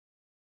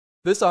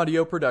This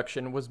audio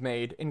production was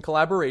made in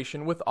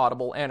collaboration with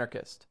Audible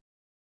Anarchist.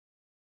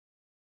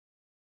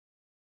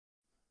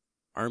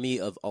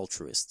 Army of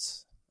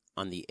Altruists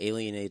on the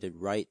Alienated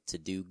Right to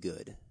Do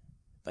Good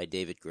by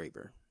David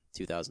Graeber,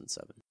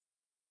 2007.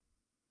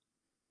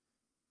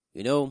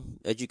 You know,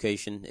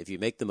 education, if you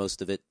make the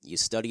most of it, you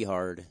study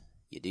hard,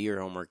 you do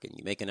your homework, and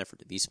you make an effort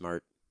to be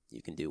smart,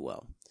 you can do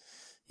well.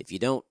 If you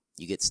don't,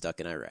 you get stuck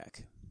in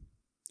Iraq.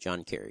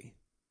 John Kerry.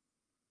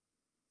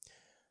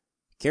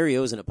 Kerry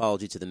owes an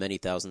apology to the many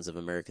thousands of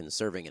Americans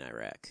serving in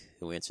Iraq,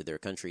 who answered their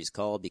country's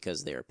call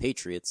because they are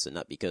patriots and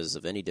not because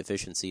of any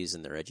deficiencies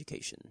in their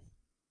education.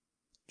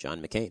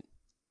 John McCain.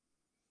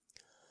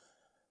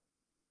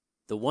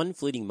 The one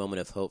fleeting moment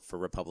of hope for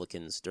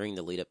Republicans during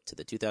the lead-up to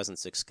the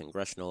 2006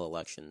 congressional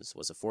elections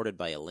was afforded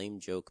by a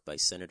lame joke by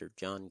Senator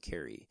John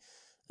Kerry,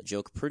 a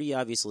joke pretty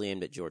obviously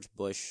aimed at George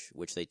Bush,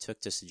 which they took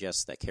to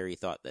suggest that Kerry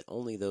thought that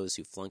only those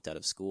who flunked out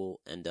of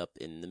school end up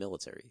in the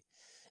military.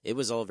 It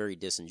was all very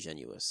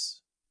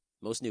disingenuous.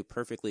 Most knew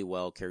perfectly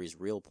well Kerry's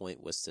real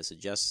point was to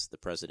suggest the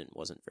president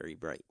wasn't very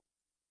bright.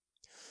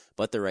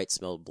 But the right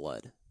smelled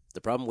blood.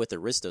 The problem with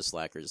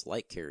aristo-slackers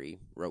like Kerry,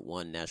 wrote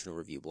one National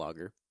Review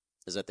blogger,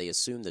 is that they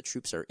assume the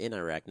troops are in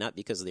Iraq not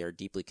because they are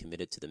deeply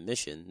committed to the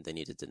mission, they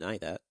need to deny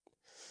that,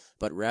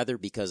 but rather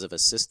because of a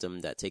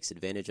system that takes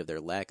advantage of their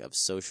lack of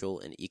social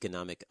and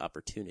economic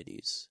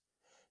opportunities.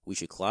 We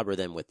should clobber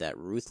them with that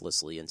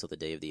ruthlessly until the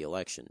day of the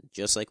election,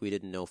 just like we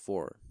did in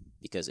 2004,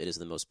 because it is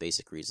the most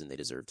basic reason they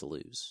deserve to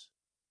lose.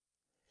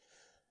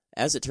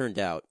 As it turned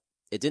out,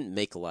 it didn't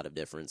make a lot of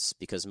difference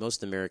because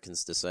most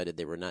Americans decided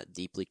they were not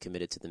deeply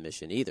committed to the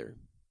mission either,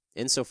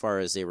 insofar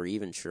as they were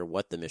even sure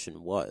what the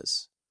mission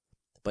was.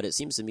 But it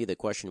seems to me the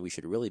question we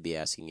should really be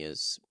asking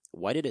is,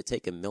 why did it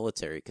take a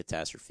military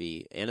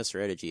catastrophe and a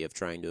strategy of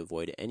trying to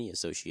avoid any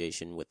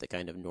association with the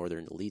kind of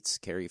northern elites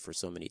Kerry for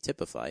so many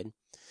typified,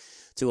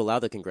 to allow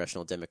the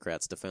congressional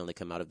Democrats to finally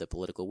come out of the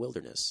political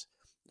wilderness?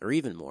 Or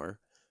even more,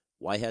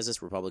 why has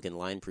this Republican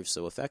line proved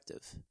so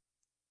effective?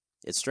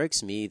 It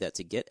strikes me that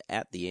to get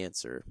at the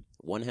answer,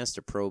 one has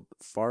to probe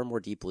far more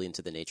deeply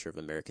into the nature of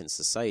American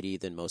society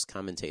than most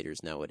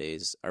commentators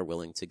nowadays are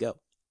willing to go.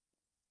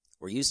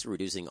 We're used to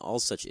reducing all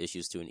such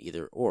issues to an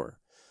either-or.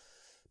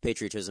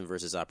 Patriotism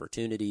versus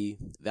opportunity,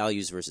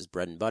 values versus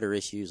bread-and-butter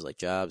issues like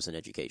jobs and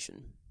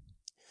education.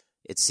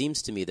 It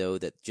seems to me, though,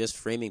 that just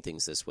framing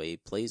things this way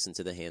plays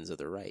into the hands of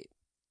the right.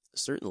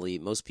 Certainly,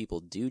 most people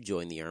do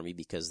join the Army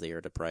because they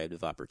are deprived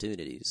of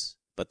opportunities.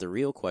 But the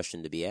real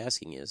question to be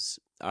asking is,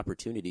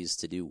 opportunities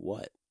to do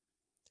what?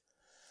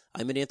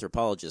 I'm an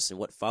anthropologist, and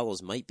what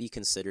follows might be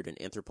considered an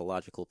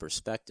anthropological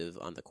perspective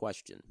on the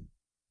question.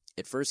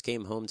 It first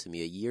came home to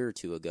me a year or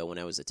two ago when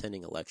I was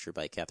attending a lecture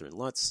by Catherine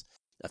Lutz,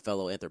 a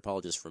fellow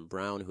anthropologist from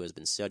Brown who has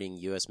been studying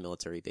U.S.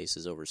 military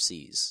bases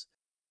overseas.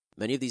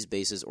 Many of these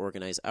bases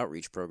organize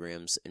outreach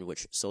programs in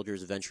which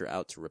soldiers venture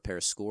out to repair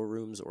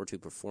schoolrooms or to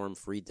perform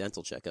free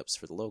dental checkups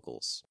for the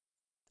locals.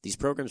 These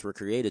programs were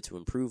created to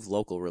improve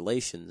local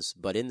relations,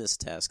 but in this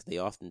task they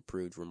often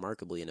proved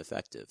remarkably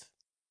ineffective.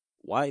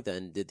 Why,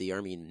 then, did the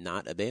Army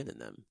not abandon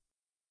them?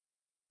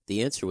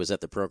 The answer was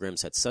that the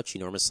programs had such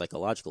enormous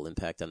psychological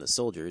impact on the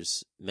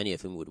soldiers, many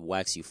of whom would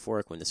wax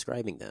euphoric when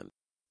describing them.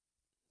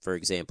 For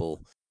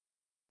example,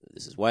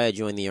 "This is why I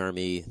joined the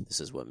Army, this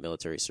is what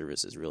military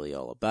service is really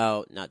all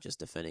about, not just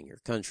defending your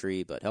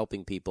country, but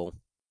helping people."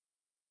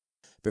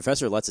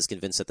 Professor Lutz is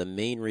convinced that the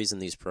main reason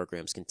these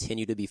programs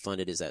continue to be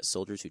funded is that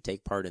soldiers who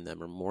take part in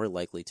them are more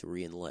likely to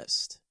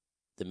re-enlist.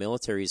 The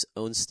military's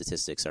own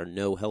statistics are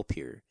no help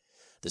here.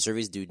 The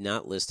surveys do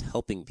not list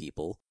helping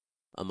people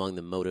among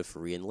the motive for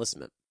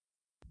re-enlistment.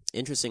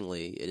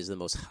 Interestingly, it is the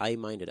most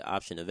high-minded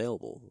option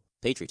available,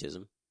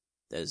 patriotism,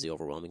 that is the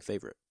overwhelming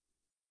favorite.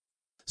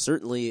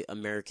 Certainly,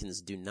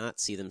 Americans do not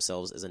see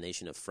themselves as a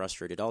nation of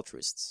frustrated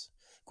altruists.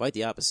 Quite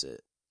the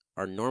opposite.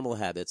 Our normal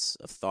habits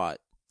of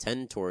thought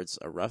tend towards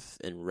a rough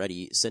and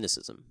ready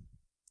cynicism.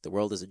 The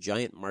world is a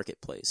giant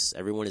marketplace.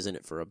 Everyone is in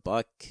it for a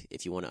buck.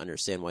 If you want to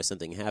understand why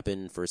something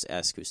happened, first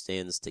ask who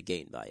stands to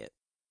gain by it.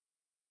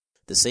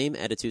 The same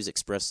attitudes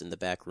expressed in the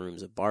back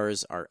rooms of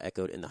bars are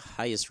echoed in the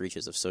highest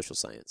reaches of social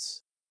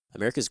science.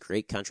 America's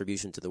great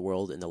contribution to the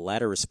world in the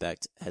latter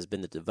respect has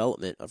been the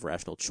development of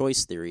rational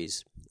choice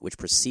theories, which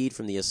proceed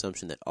from the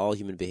assumption that all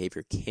human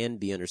behavior can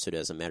be understood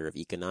as a matter of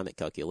economic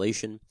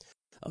calculation,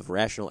 of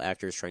rational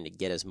actors trying to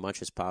get as much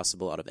as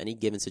possible out of any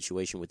given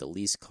situation with the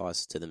least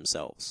cost to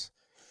themselves.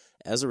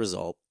 As a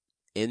result,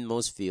 in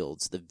most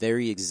fields, the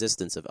very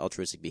existence of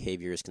altruistic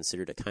behavior is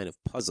considered a kind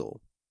of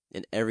puzzle,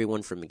 and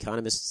everyone from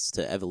economists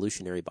to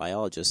evolutionary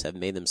biologists have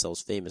made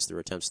themselves famous through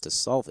attempts to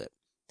solve it.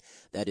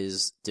 That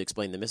is, to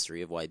explain the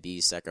mystery of why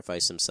bees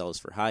sacrifice themselves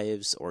for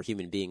hives, or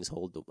human beings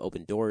hold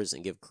open doors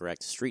and give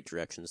correct street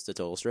directions to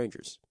total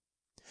strangers.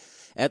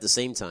 At the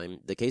same time,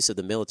 the case of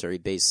the military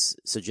base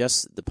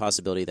suggests the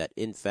possibility that,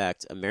 in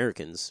fact,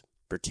 Americans,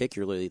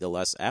 particularly the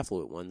less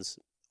affluent ones,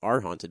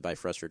 are haunted by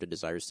frustrated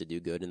desires to do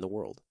good in the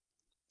world.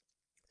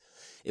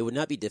 It would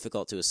not be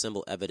difficult to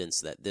assemble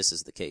evidence that this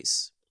is the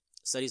case.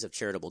 Studies of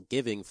charitable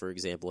giving, for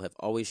example, have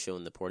always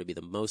shown the poor to be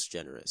the most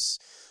generous.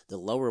 The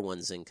lower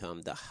one's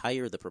income, the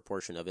higher the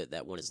proportion of it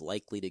that one is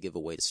likely to give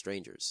away to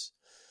strangers.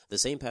 The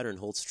same pattern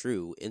holds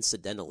true,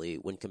 incidentally,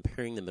 when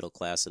comparing the middle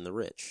class and the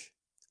rich.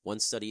 One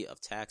study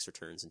of tax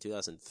returns in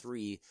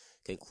 2003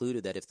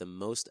 concluded that if the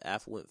most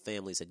affluent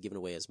families had given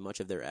away as much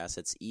of their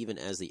assets even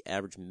as the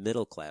average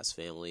middle-class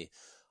family,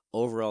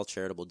 overall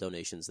charitable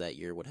donations that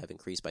year would have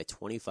increased by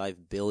 $25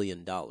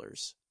 billion.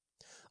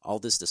 All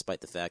this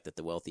despite the fact that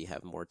the wealthy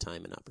have more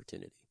time and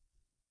opportunity.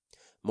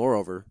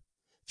 Moreover,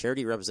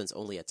 charity represents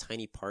only a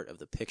tiny part of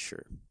the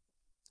picture.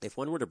 If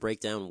one were to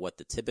break down what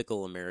the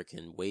typical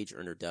American wage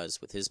earner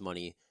does with his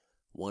money,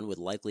 one would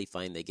likely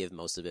find they give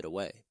most of it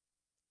away.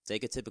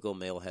 Take a typical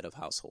male head of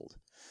household.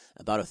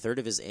 About a third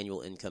of his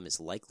annual income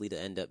is likely to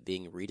end up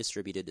being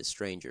redistributed to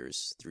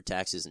strangers through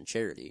taxes and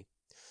charity.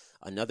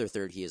 Another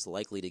third he is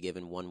likely to give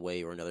in one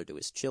way or another to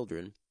his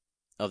children.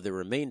 Of the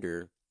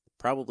remainder,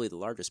 probably the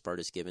largest part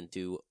is given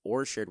to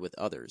or shared with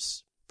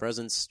others.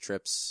 Presents,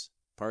 trips,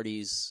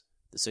 parties,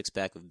 the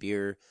six-pack of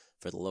beer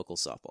for the local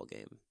softball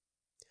game.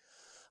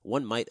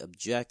 One might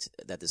object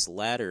that this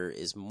latter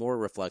is more a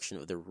reflection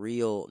of the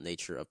real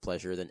nature of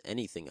pleasure than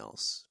anything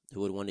else.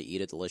 Who would want to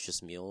eat a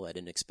delicious meal at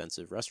an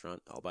expensive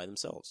restaurant all by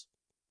themselves?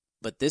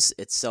 But this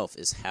itself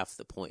is half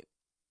the point.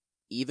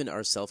 Even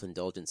our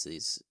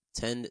self-indulgences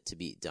tend to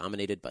be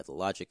dominated by the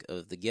logic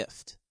of the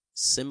gift.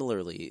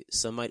 Similarly,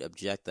 some might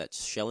object that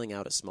shelling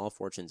out a small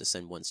fortune to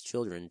send one's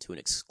children to an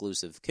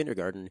exclusive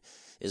kindergarten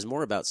is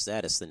more about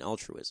status than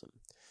altruism.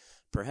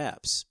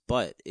 Perhaps,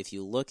 but if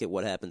you look at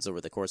what happens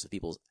over the course of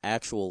people's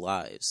actual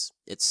lives,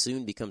 it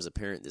soon becomes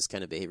apparent this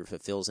kind of behavior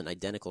fulfills an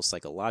identical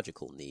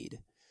psychological need.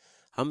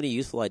 How many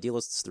youthful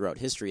idealists throughout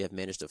history have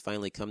managed to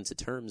finally come to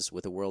terms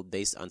with a world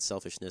based on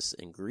selfishness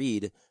and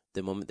greed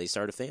the moment they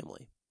start a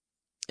family?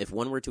 If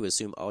one were to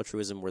assume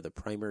altruism were the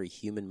primary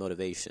human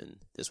motivation,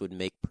 this would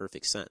make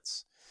perfect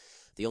sense.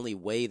 The only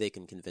way they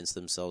can convince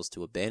themselves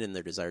to abandon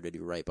their desire to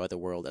do right by the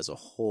world as a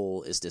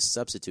whole is to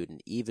substitute an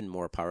even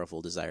more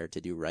powerful desire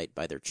to do right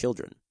by their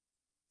children.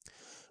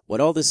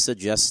 What all this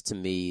suggests to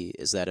me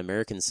is that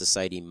American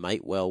society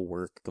might well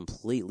work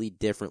completely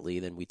differently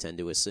than we tend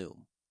to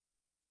assume.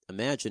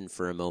 Imagine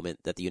for a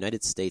moment that the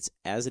United States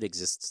as it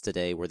exists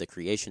today were the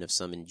creation of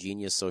some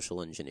ingenious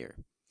social engineer.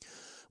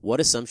 What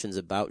assumptions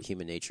about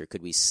human nature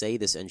could we say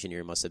this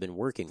engineer must have been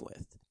working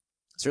with?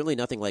 Certainly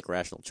nothing like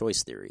rational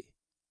choice theory.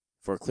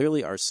 For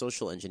clearly our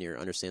social engineer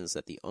understands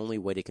that the only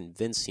way to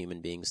convince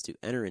human beings to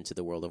enter into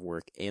the world of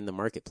work and the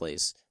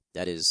marketplace,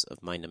 that is,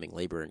 of mind-numbing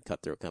labor and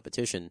cutthroat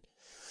competition,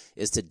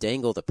 is to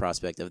dangle the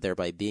prospect of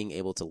thereby being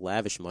able to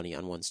lavish money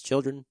on one's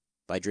children,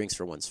 buy drinks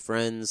for one's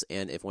friends,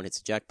 and if one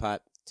hits a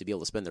jackpot, to be able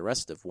to spend the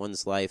rest of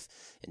one's life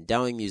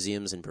endowing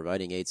museums and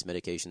providing AIDS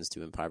medications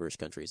to impoverished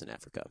countries in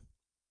Africa.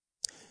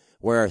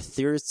 Where our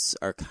theorists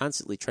are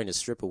constantly trying to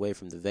strip away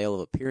from the veil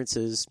of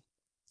appearances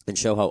and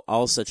show how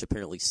all such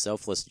apparently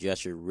selfless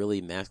gesture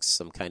really masks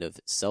some kind of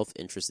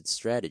self-interested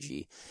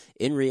strategy,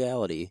 in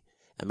reality,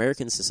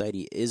 American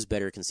society is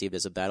better conceived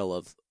as a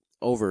battle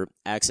over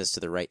access to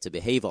the right to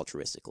behave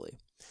altruistically.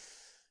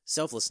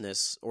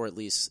 Selflessness, or at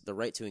least the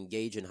right to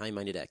engage in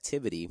high-minded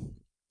activity,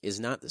 is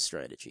not the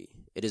strategy.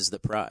 It is the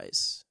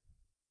prize.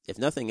 If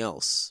nothing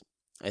else,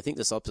 I think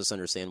this helps us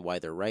understand why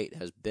the right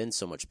has been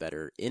so much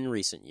better in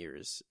recent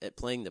years at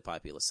playing the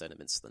populist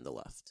sentiments than the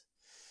left.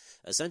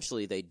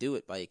 Essentially, they do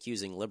it by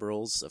accusing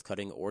liberals of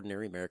cutting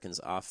ordinary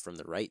Americans off from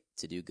the right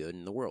to do good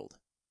in the world.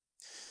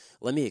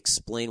 Let me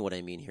explain what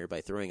I mean here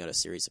by throwing out a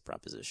series of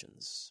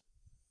propositions.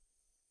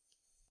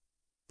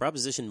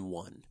 Proposition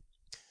 1.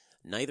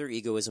 Neither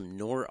egoism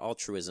nor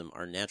altruism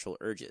are natural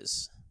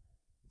urges.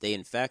 They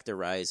in fact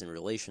arise in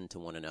relation to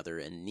one another,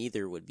 and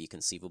neither would be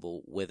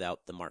conceivable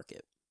without the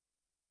market.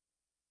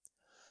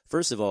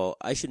 First of all,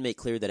 I should make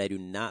clear that I do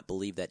not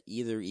believe that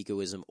either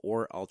egoism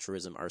or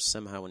altruism are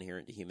somehow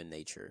inherent to human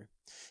nature.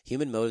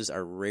 Human motives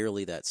are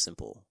rarely that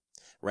simple.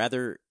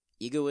 Rather,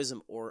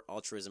 egoism or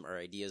altruism are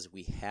ideas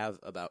we have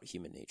about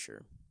human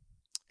nature.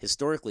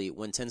 Historically,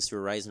 one tends to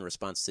arise in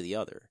response to the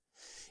other.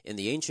 In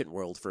the ancient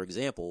world, for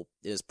example,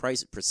 it is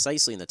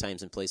precisely in the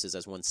times and places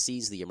as one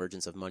sees the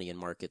emergence of money and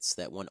markets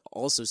that one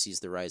also sees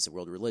the rise of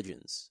world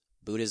religions,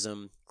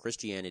 Buddhism,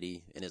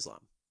 Christianity, and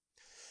Islam.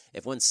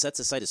 If one sets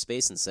aside a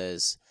space and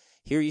says,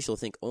 "Here you shall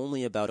think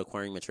only about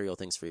acquiring material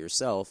things for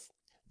yourself,"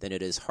 then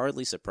it is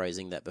hardly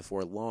surprising that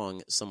before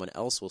long someone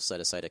else will set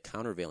aside a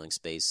countervailing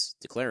space,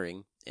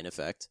 declaring, in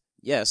effect,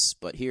 "Yes,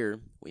 but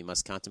here we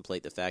must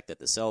contemplate the fact that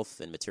the self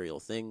and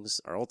material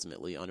things are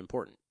ultimately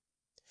unimportant."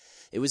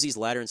 It was these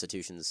latter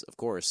institutions, of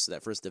course,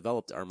 that first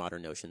developed our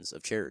modern notions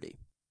of charity.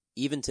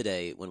 Even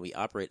today, when we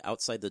operate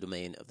outside the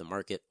domain of the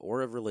market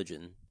or of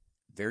religion,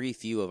 very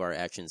few of our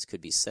actions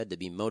could be said to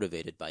be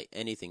motivated by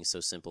anything so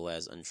simple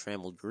as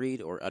untrammeled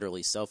greed or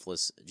utterly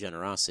selfless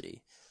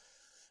generosity.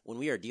 When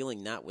we are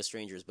dealing not with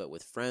strangers but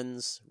with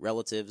friends,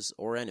 relatives,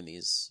 or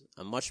enemies,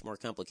 a much more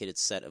complicated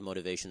set of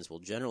motivations will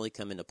generally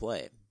come into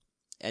play.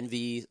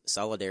 Envy,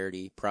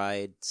 solidarity,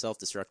 pride,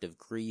 self-destructive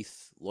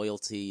grief,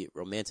 loyalty,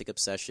 romantic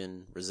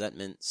obsession,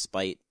 resentment,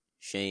 spite,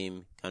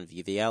 shame,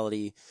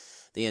 conviviality,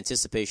 the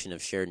anticipation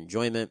of shared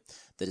enjoyment,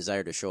 the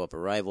desire to show up a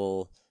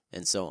rival,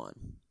 and so on.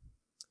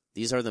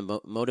 These are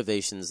the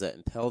motivations that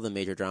impel the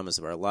major dramas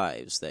of our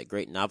lives, that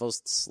great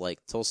novelists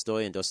like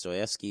Tolstoy and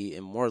Dostoevsky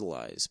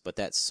immortalize, but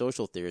that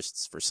social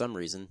theorists, for some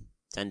reason,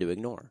 tend to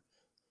ignore.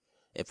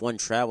 If one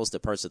travels to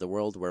parts of the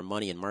world where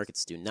money and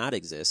markets do not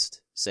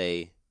exist,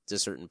 say, to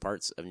certain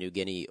parts of New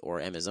Guinea or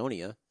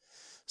Amazonia,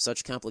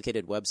 such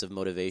complicated webs of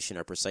motivation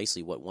are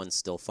precisely what one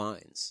still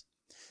finds.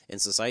 In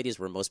societies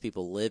where most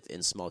people live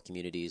in small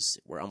communities,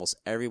 where almost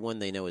everyone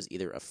they know is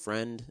either a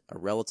friend, a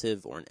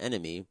relative, or an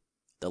enemy,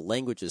 the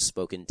languages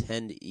spoken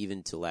tend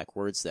even to lack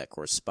words that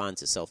correspond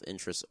to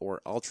self-interest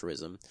or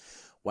altruism,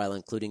 while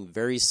including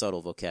very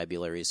subtle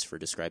vocabularies for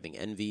describing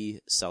envy,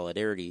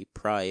 solidarity,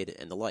 pride,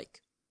 and the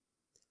like.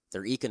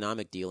 Their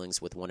economic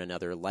dealings with one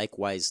another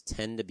likewise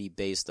tend to be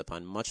based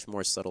upon much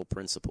more subtle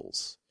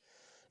principles.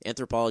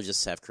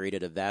 Anthropologists have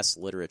created a vast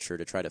literature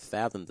to try to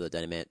fathom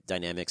the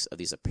dynamics of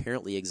these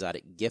apparently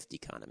exotic gift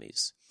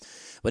economies.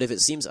 But if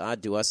it seems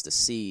odd to us to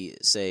see,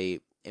 say,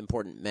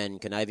 important men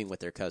conniving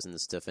with their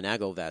cousins to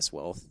finagle vast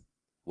wealth,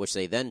 which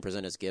they then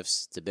present as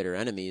gifts to bitter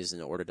enemies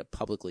in order to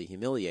publicly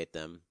humiliate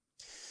them,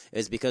 it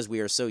is because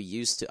we are so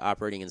used to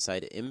operating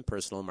inside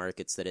impersonal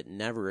markets that it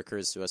never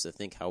occurs to us to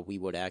think how we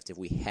would act if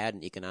we had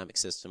an economic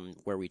system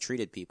where we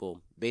treated people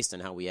based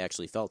on how we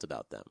actually felt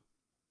about them.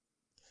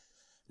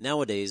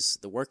 Nowadays,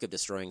 the work of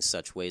destroying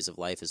such ways of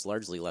life is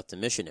largely left to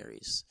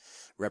missionaries,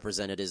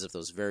 representatives of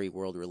those very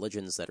world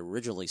religions that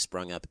originally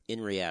sprung up in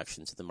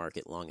reaction to the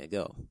market long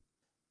ago.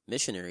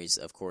 Missionaries,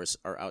 of course,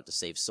 are out to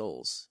save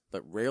souls,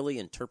 but rarely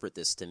interpret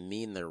this to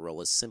mean their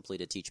role is simply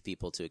to teach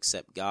people to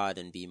accept God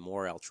and be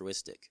more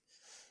altruistic.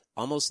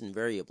 Almost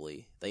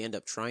invariably, they end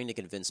up trying to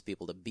convince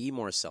people to be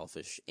more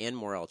selfish and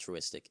more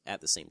altruistic at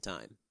the same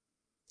time.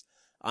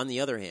 On the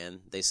other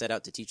hand, they set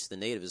out to teach the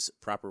natives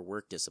proper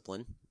work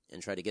discipline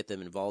and try to get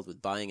them involved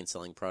with buying and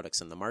selling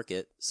products on the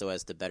market so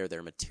as to better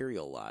their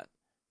material lot.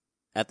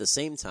 At the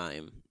same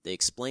time, they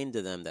explain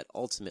to them that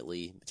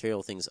ultimately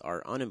material things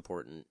are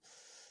unimportant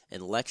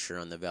and lecture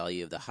on the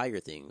value of the higher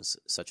things,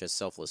 such as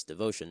selfless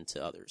devotion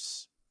to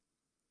others.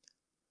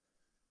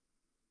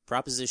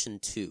 Proposition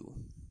 2.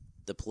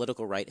 The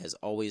political right has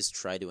always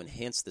tried to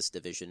enhance this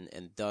division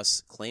and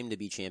thus claim to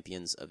be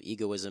champions of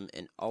egoism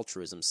and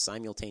altruism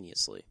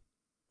simultaneously.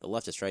 The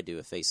left has tried to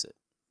efface it.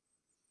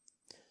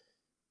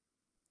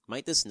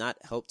 Might this not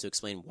help to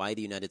explain why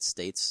the United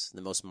States,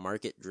 the most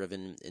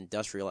market-driven,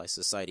 industrialized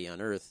society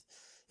on earth,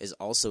 is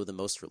also the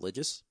most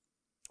religious?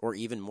 Or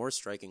even more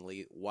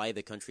strikingly, why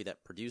the country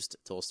that produced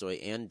Tolstoy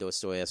and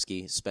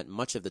Dostoevsky spent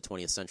much of the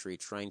 20th century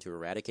trying to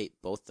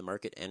eradicate both the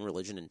market and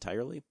religion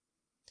entirely?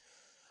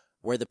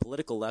 Where the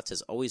political left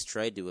has always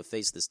tried to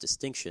efface this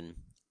distinction,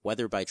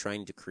 whether by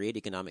trying to create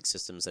economic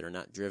systems that are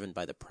not driven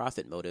by the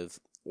profit motive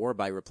or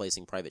by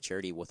replacing private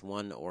charity with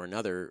one or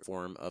another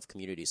form of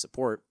community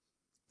support,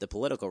 the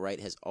political right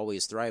has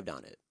always thrived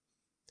on it.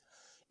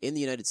 In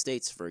the United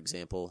States, for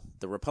example,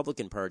 the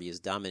Republican Party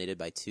is dominated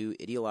by two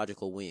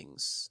ideological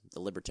wings, the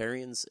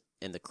libertarians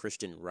and the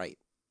Christian right.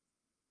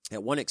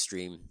 At one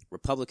extreme,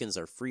 Republicans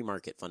are free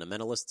market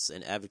fundamentalists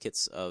and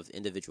advocates of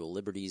individual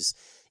liberties,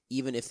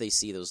 even if they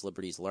see those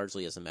liberties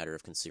largely as a matter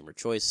of consumer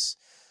choice.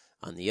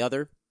 On the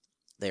other,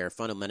 they are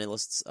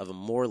fundamentalists of a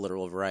more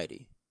literal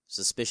variety,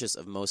 suspicious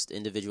of most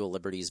individual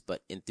liberties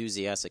but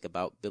enthusiastic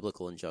about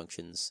biblical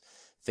injunctions,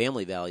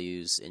 family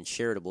values, and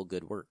charitable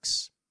good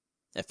works.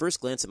 At first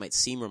glance, it might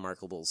seem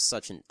remarkable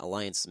such an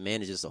alliance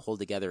manages to hold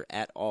together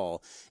at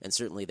all, and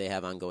certainly they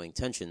have ongoing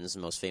tensions,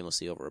 most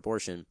famously over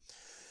abortion.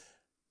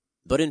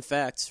 But in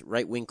fact,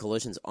 right-wing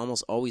coalitions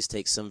almost always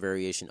take some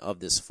variation of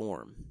this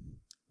form.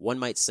 One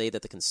might say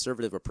that the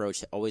conservative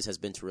approach always has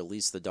been to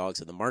release the dogs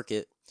of the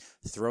market,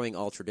 throwing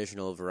all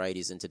traditional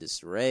varieties into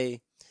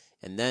disarray,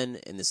 and then,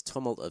 in this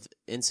tumult of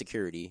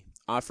insecurity,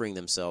 offering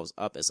themselves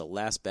up as a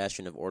last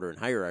bastion of order and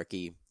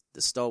hierarchy,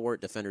 the stalwart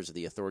defenders of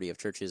the authority of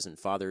churches and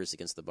fathers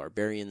against the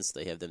barbarians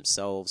they have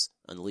themselves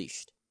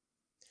unleashed.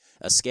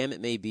 A scam it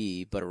may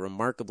be, but a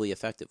remarkably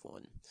effective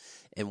one,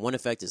 and one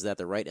effect is that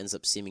the right ends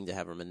up seeming to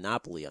have a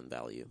monopoly on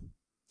value.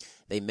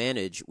 They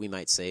manage, we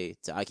might say,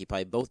 to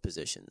occupy both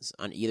positions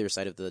on either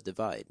side of the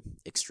divide,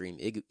 extreme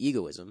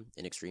egoism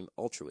and extreme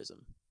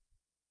altruism.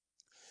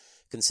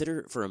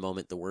 Consider for a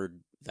moment the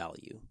word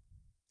value.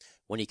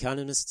 When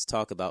economists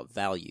talk about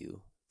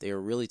value, they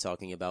are really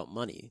talking about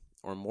money,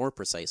 or more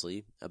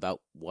precisely,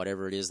 about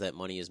whatever it is that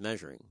money is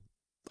measuring.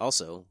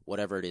 Also,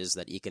 whatever it is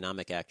that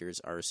economic actors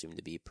are assumed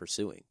to be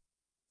pursuing.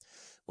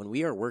 When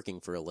we are working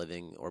for a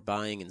living or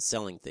buying and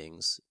selling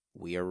things,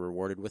 we are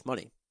rewarded with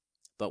money.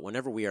 But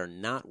whenever we are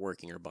not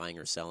working or buying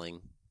or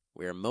selling,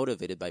 we are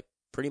motivated by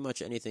pretty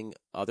much anything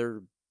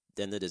other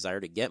than the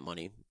desire to get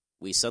money.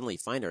 We suddenly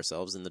find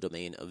ourselves in the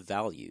domain of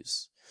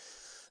values.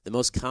 The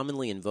most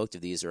commonly invoked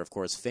of these are, of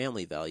course,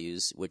 family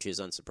values, which is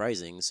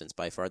unsurprising since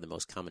by far the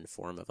most common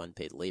form of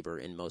unpaid labor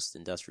in most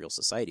industrial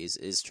societies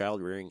is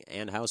child-rearing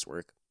and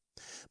housework.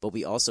 But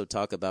we also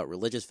talk about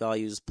religious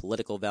values,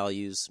 political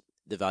values,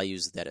 the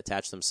values that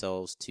attach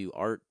themselves to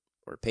art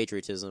or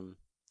patriotism.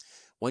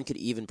 One could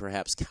even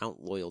perhaps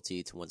count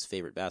loyalty to one's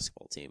favorite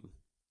basketball team.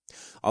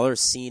 All are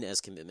seen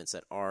as commitments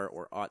that are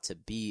or ought to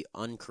be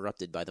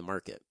uncorrupted by the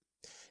market.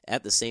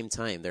 At the same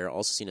time, they are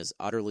also seen as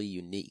utterly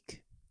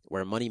unique.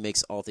 Where money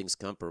makes all things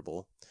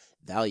comparable,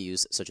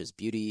 values such as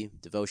beauty,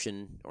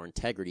 devotion, or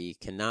integrity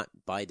cannot,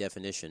 by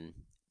definition,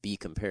 be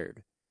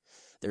compared.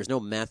 There is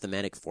no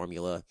mathematic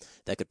formula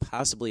that could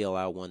possibly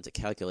allow one to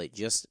calculate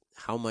just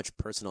how much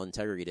personal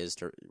integrity it is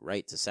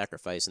to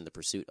sacrifice in the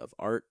pursuit of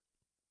art,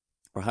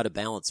 or how to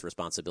balance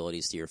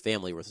responsibilities to your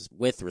family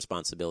with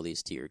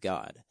responsibilities to your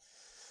God.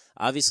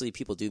 Obviously,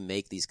 people do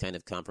make these kind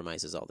of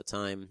compromises all the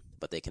time,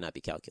 but they cannot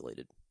be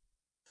calculated.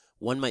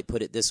 One might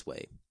put it this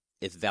way.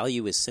 If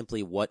value is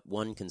simply what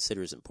one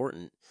considers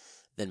important,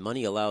 then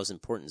money allows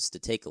importance to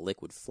take a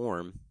liquid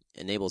form,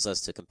 enables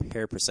us to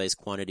compare precise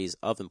quantities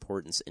of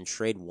importance and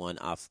trade one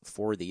off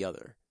for the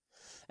other.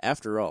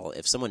 After all,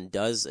 if someone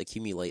does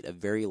accumulate a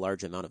very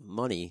large amount of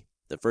money,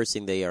 the first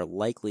thing they are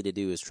likely to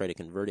do is try to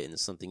convert it into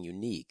something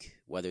unique,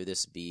 whether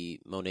this be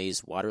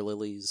Monet's water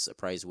lilies, a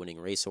prize-winning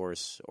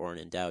racehorse, or an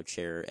endowed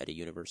chair at a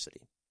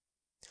university.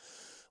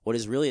 What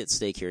is really at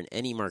stake here in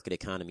any market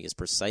economy is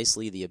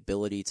precisely the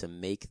ability to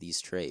make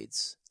these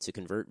trades, to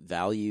convert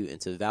value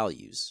into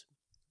values.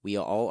 We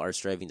all are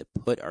striving to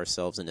put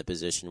ourselves in a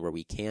position where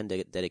we can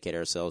dedicate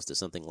ourselves to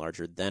something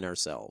larger than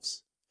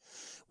ourselves.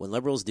 When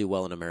liberals do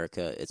well in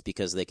America, it's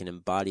because they can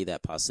embody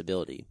that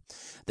possibility.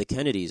 The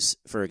Kennedys,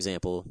 for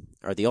example,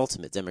 are the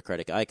ultimate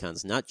Democratic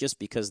icons, not just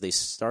because they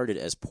started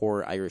as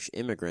poor Irish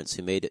immigrants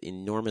who made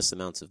enormous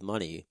amounts of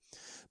money,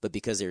 but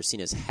because they are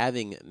seen as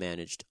having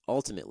managed,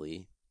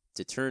 ultimately,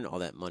 to turn all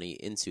that money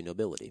into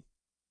nobility.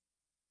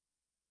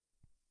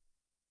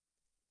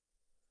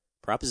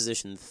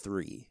 Proposition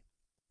 3.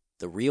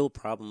 The real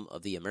problem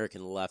of the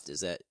American left is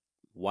that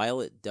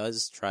while it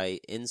does try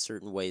in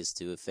certain ways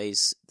to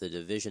efface the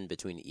division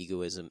between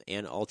egoism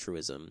and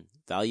altruism,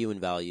 value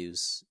and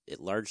values, it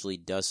largely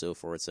does so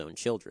for its own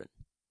children.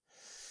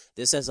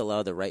 This has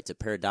allowed the right to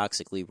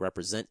paradoxically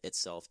represent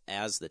itself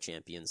as the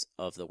champions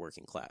of the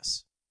working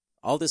class.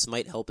 All this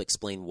might help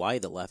explain why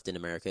the left in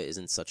America is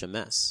in such a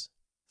mess.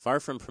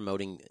 Far from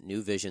promoting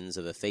new visions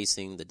of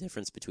effacing the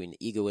difference between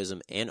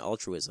egoism and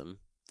altruism,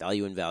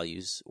 value and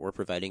values, or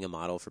providing a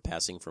model for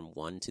passing from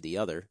one to the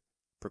other,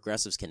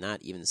 progressives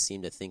cannot even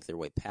seem to think their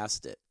way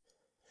past it.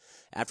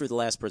 After the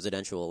last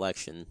presidential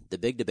election, the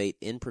big debate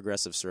in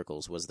progressive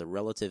circles was the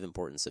relative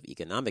importance of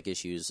economic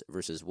issues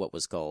versus what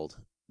was called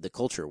the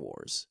culture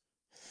wars.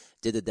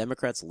 Did the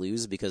Democrats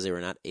lose because they were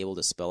not able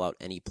to spell out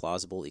any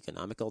plausible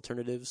economic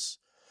alternatives?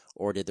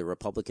 Or did the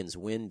Republicans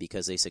win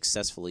because they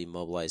successfully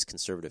mobilized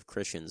conservative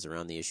Christians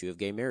around the issue of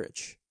gay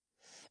marriage?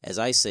 As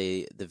I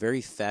say, the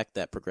very fact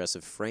that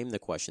progressives frame the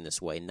question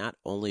this way not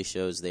only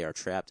shows they are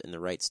trapped in the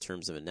right's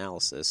terms of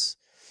analysis,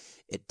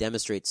 it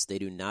demonstrates they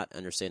do not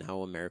understand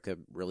how America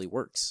really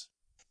works.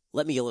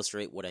 Let me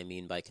illustrate what I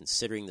mean by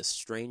considering the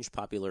strange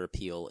popular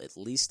appeal, at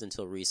least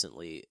until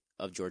recently,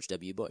 of George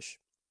W. Bush.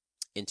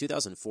 In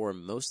 2004,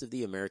 most of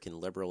the American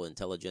liberal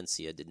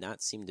intelligentsia did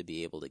not seem to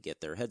be able to get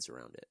their heads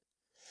around it.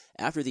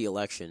 After the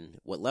election,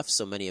 what left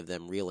so many of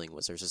them reeling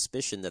was their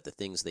suspicion that the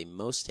things they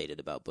most hated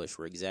about Bush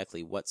were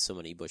exactly what so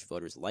many Bush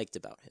voters liked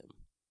about him.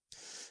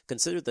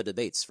 Consider the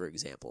debates, for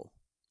example.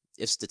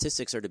 If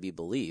statistics are to be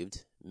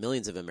believed,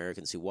 millions of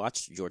Americans who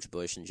watched George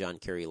Bush and John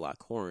Kerry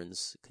lock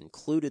horns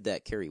concluded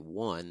that Kerry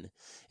won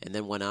and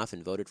then went off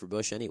and voted for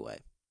Bush anyway.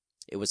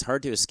 It was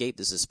hard to escape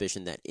the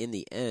suspicion that in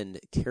the end,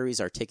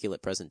 Kerry's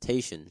articulate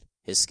presentation,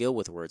 his skill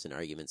with words and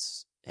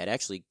arguments, had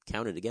actually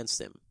counted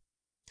against him.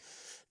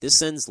 This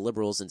sends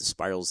liberals into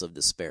spirals of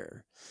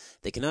despair.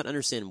 They cannot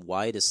understand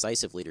why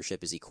decisive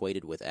leadership is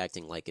equated with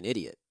acting like an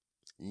idiot.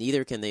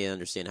 Neither can they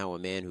understand how a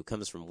man who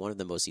comes from one of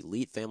the most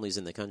elite families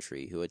in the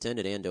country, who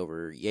attended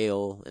Andover,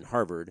 Yale, and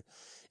Harvard,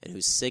 and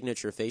whose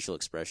signature facial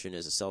expression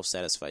is a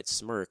self-satisfied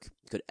smirk,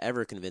 could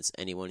ever convince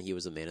anyone he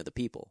was a man of the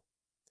people.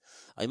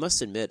 I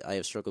must admit I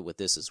have struggled with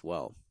this as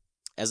well.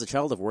 As a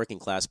child of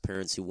working-class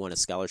parents who won a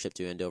scholarship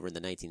to Andover in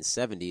the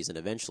 1970s and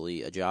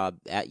eventually a job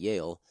at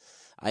Yale,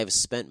 I have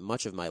spent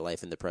much of my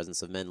life in the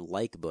presence of men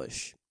like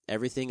Bush,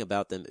 everything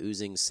about them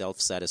oozing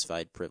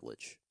self-satisfied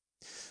privilege.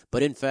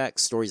 But in fact,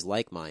 stories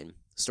like mine,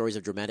 stories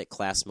of dramatic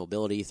class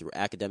mobility through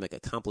academic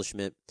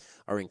accomplishment,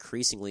 are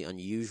increasingly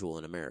unusual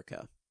in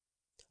America.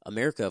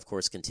 America, of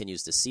course,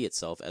 continues to see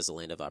itself as a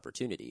land of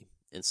opportunity,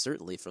 and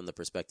certainly from the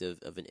perspective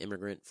of an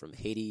immigrant from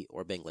Haiti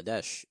or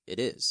Bangladesh, it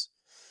is.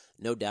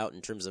 No doubt in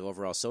terms of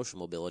overall social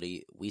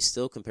mobility, we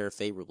still compare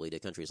favorably to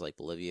countries like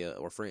Bolivia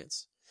or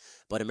France.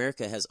 But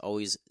America has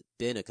always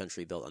been a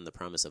country built on the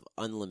promise of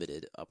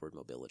unlimited upward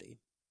mobility.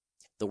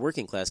 The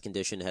working class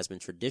condition has been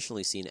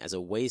traditionally seen as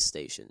a way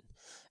station,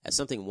 as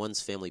something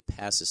one's family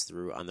passes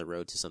through on the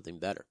road to something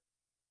better.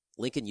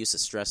 Lincoln used to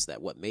stress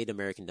that what made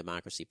American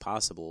democracy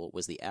possible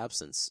was the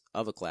absence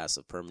of a class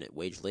of permanent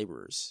wage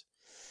laborers.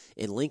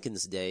 In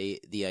Lincoln's day,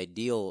 the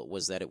ideal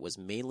was that it was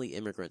mainly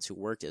immigrants who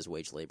worked as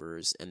wage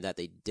laborers, and that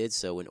they did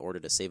so in order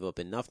to save up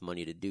enough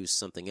money to do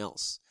something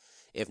else.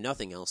 If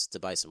nothing else, to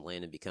buy some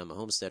land and become a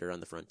homesteader on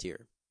the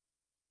frontier.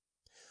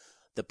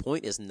 The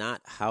point is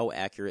not how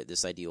accurate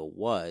this ideal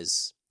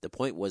was. The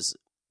point was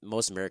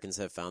most Americans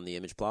have found the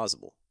image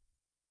plausible.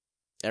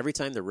 Every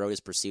time the road is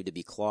perceived to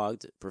be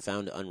clogged,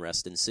 profound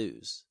unrest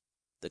ensues.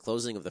 The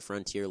closing of the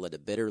frontier led to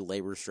bitter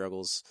labor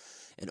struggles,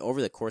 and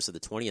over the course of the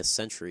 20th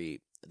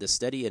century, the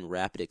steady and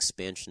rapid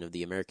expansion of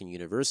the American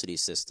university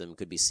system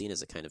could be seen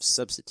as a kind of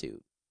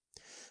substitute.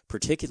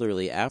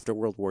 Particularly after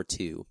World War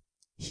II,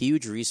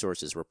 huge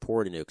resources were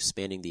poured into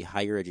expanding the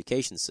higher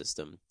education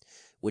system,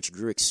 which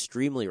grew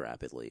extremely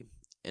rapidly,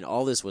 and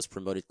all this was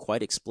promoted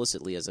quite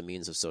explicitly as a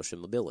means of social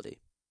mobility.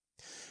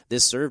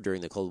 This served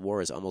during the Cold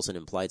War as almost an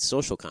implied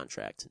social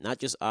contract, not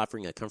just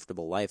offering a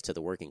comfortable life to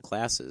the working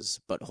classes,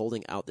 but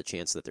holding out the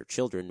chance that their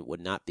children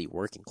would not be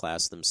working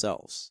class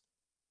themselves.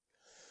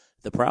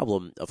 The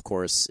problem, of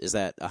course, is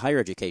that a higher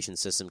education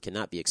system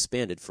cannot be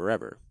expanded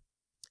forever.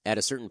 At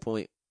a certain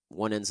point,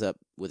 one ends up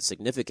with a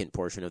significant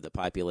portion of the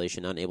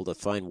population unable to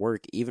find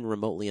work even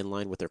remotely in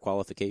line with their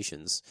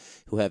qualifications,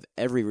 who have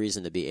every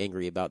reason to be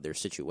angry about their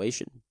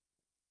situation,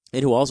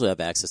 and who also have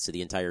access to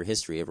the entire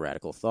history of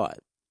radical thought.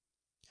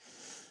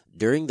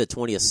 During the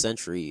 20th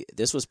century,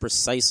 this was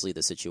precisely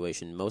the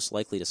situation most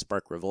likely to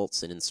spark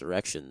revolts and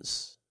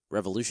insurrections.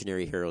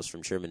 Revolutionary heroes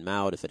from Chairman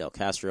Mao to Fidel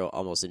Castro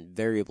almost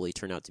invariably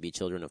turn out to be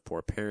children of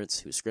poor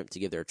parents who scrimp to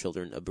give their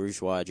children a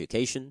bourgeois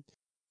education,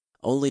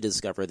 only to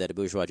discover that a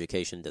bourgeois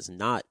education does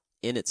not,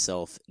 in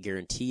itself,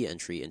 guarantee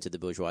entry into the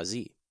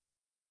bourgeoisie.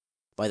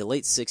 By the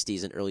late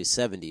 60s and early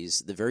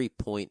 70s, the very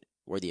point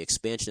where the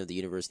expansion of the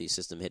university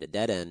system hit a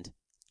dead end,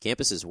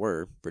 campuses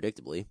were,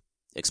 predictably,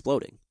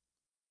 exploding.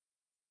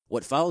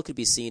 What followed could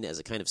be seen as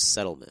a kind of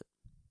settlement.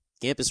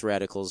 Campus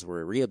radicals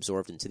were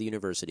reabsorbed into the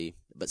university,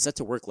 but set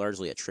to work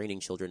largely at training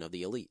children of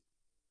the elite.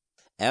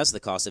 As the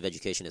cost of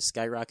education has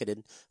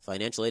skyrocketed,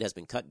 financial aid has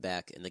been cut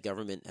back, and the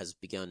government has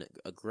begun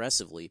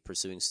aggressively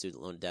pursuing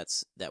student loan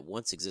debts that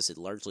once existed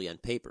largely on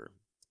paper.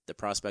 The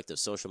prospect of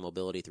social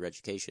mobility through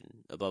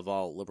education, above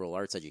all liberal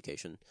arts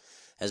education,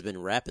 has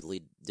been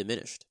rapidly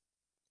diminished.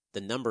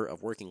 The number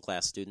of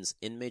working-class students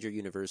in major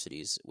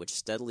universities, which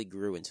steadily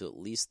grew into at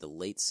least the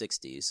late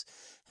 60s,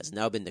 has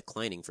now been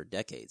declining for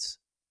decades.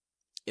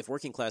 If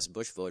working-class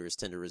Bush voters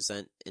tend to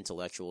resent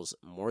intellectuals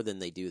more than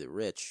they do the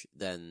rich,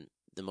 then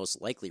the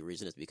most likely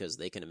reason is because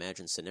they can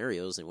imagine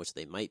scenarios in which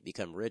they might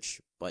become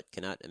rich, but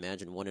cannot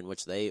imagine one in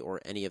which they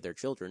or any of their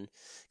children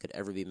could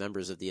ever be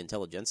members of the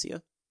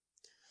intelligentsia.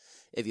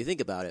 If you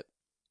think about it,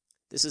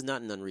 this is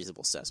not an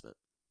unreasonable assessment.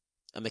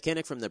 A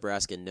mechanic from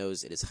Nebraska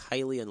knows it is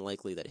highly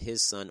unlikely that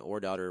his son or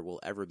daughter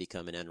will ever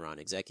become an Enron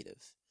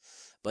executive,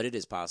 but it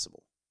is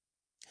possible.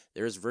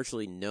 There is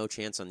virtually no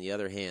chance, on the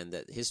other hand,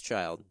 that his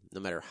child, no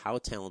matter how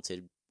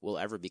talented, will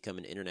ever become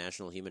an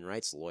international human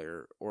rights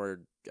lawyer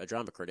or a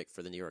drama critic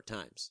for the New York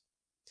Times.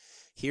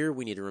 Here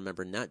we need to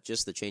remember not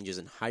just the changes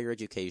in higher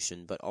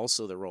education, but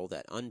also the role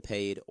that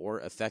unpaid or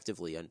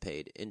effectively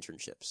unpaid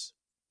internships.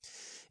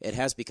 It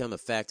has become a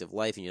fact of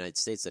life in the United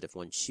States that if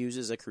one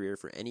chooses a career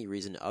for any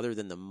reason other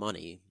than the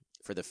money,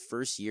 for the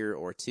first year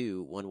or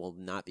two, one will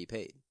not be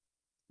paid.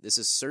 This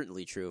is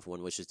certainly true if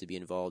one wishes to be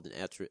involved in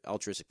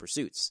altruistic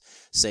pursuits,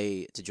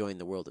 say to join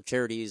the world of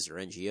charities or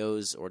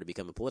NGOs or to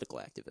become a political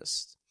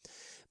activist.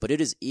 But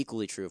it is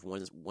equally true if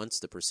one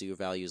wants to pursue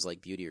values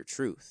like beauty or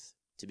truth,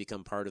 to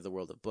become part of the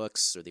world of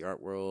books or the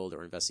art world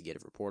or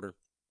investigative reporter.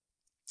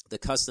 The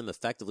custom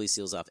effectively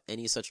seals off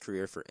any such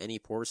career for any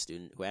poor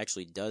student who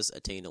actually does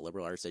attain a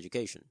liberal arts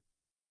education.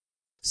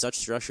 Such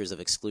structures of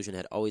exclusion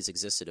had always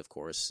existed, of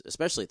course,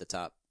 especially at the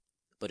top,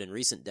 but in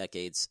recent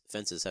decades,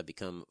 fences have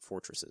become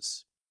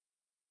fortresses.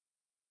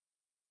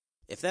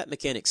 If that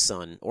mechanic's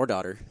son or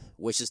daughter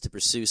wishes to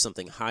pursue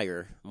something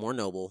higher, more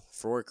noble,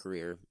 for a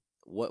career,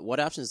 what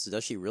options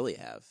does she really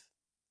have?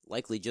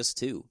 Likely just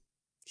two.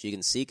 She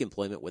can seek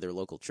employment with her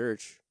local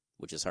church,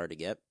 which is hard to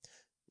get,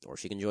 or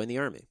she can join the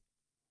army.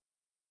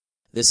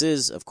 This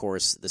is, of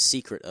course, the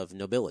secret of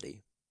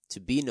nobility. To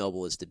be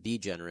noble is to be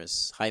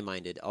generous,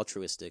 high-minded,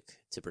 altruistic,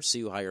 to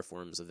pursue higher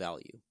forms of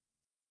value.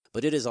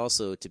 But it is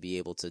also to be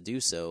able to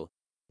do so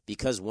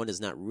because one does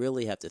not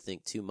really have to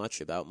think too much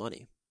about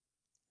money.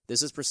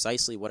 This is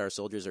precisely what our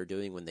soldiers are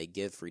doing when they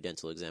give free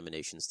dental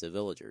examinations to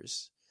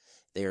villagers.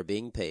 They are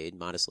being paid,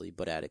 modestly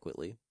but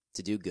adequately,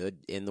 to do good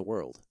in the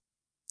world.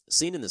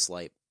 Seen in this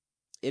light,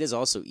 it is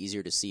also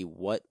easier to see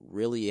what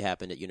really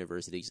happened at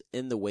universities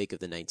in the wake of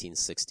the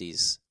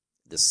 1960s,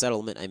 the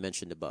settlement I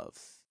mentioned above.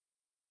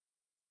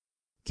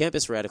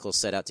 Campus radicals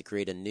set out to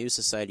create a new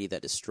society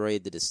that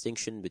destroyed the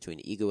distinction between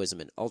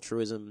egoism and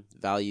altruism,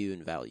 value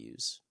and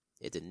values.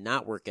 It did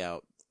not work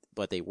out,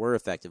 but they were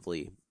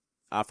effectively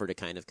offered a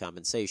kind of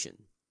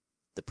compensation.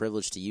 The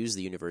privilege to use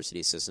the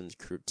university system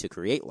to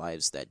create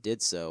lives that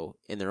did so,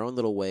 in their own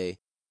little way,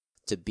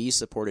 to be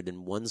supported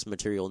in one's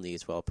material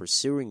needs while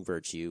pursuing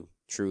virtue,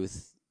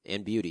 truth,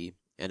 and beauty,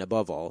 and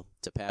above all,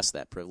 to pass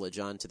that privilege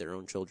on to their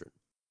own children.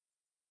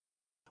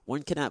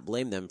 One cannot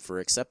blame them for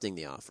accepting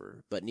the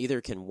offer, but neither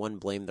can one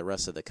blame the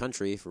rest of the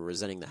country for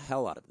resenting the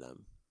hell out of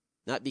them.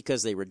 Not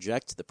because they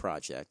reject the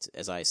project,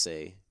 as I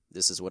say,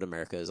 this is what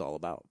America is all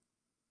about.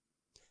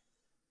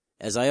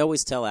 As I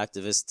always tell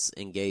activists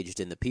engaged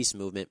in the peace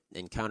movement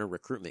and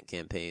counter-recruitment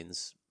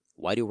campaigns,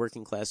 why do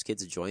working-class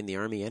kids join the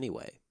Army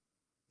anyway?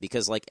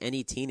 Because like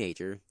any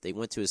teenager, they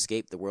want to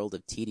escape the world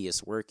of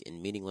tedious work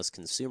and meaningless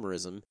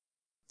consumerism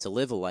to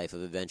live a life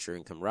of adventure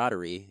and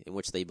camaraderie in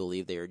which they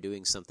believe they are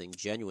doing something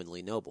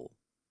genuinely noble.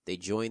 They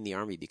join the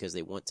Army because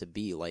they want to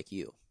be like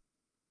you.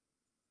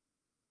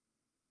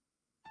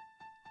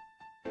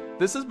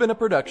 This has been a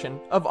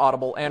production of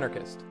Audible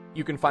Anarchist.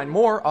 You can find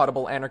more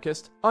Audible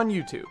Anarchist on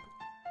YouTube.